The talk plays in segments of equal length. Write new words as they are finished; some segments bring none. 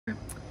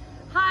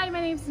Hi, my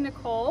name is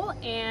Nicole,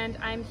 and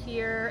I'm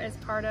here as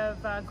part of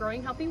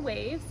Growing Healthy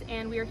Waves,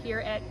 and we are here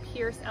at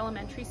Pierce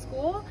Elementary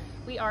School.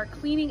 We are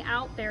cleaning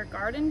out their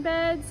garden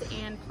beds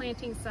and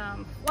planting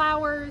some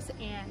flowers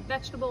and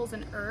vegetables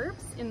and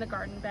herbs in the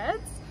garden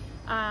beds.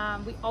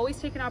 We always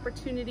take an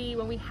opportunity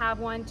when we have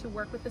one to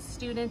work with the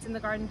students in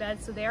the garden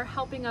beds, so they are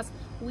helping us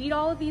weed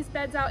all of these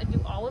beds out and do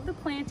all of the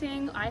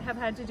planting. I have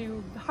had to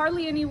do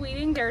hardly any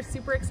weeding. They're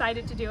super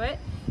excited to do it.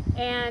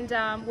 And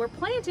we're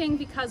planting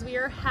because we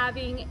are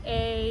having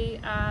a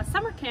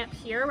summer camp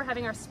here. We're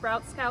having our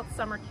Sprout Scout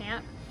summer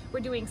camp.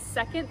 We're doing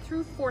 2nd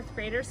through 4th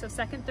graders, so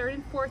 2nd, 3rd,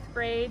 and 4th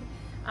grade.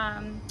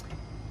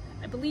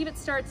 I believe it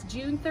starts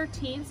June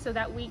 13th, so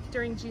that week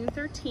during June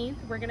 13th,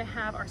 we're gonna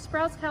have our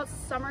Sprout Scout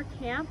summer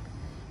camp,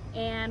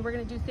 and we're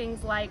gonna do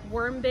things like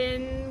worm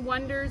bin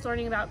wonders,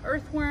 learning about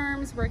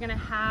earthworms. We're gonna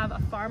have a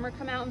farmer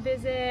come out and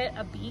visit,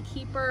 a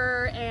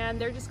beekeeper, and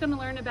they're just gonna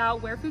learn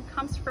about where food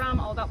comes from,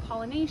 all about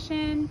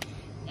pollination,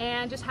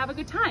 and just have a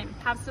good time.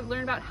 Have to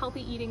learn about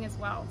healthy eating as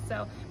well.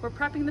 So we're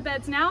prepping the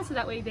beds now so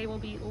that way they will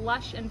be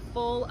lush and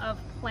full of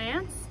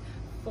plants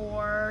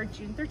for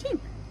June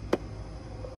 13th.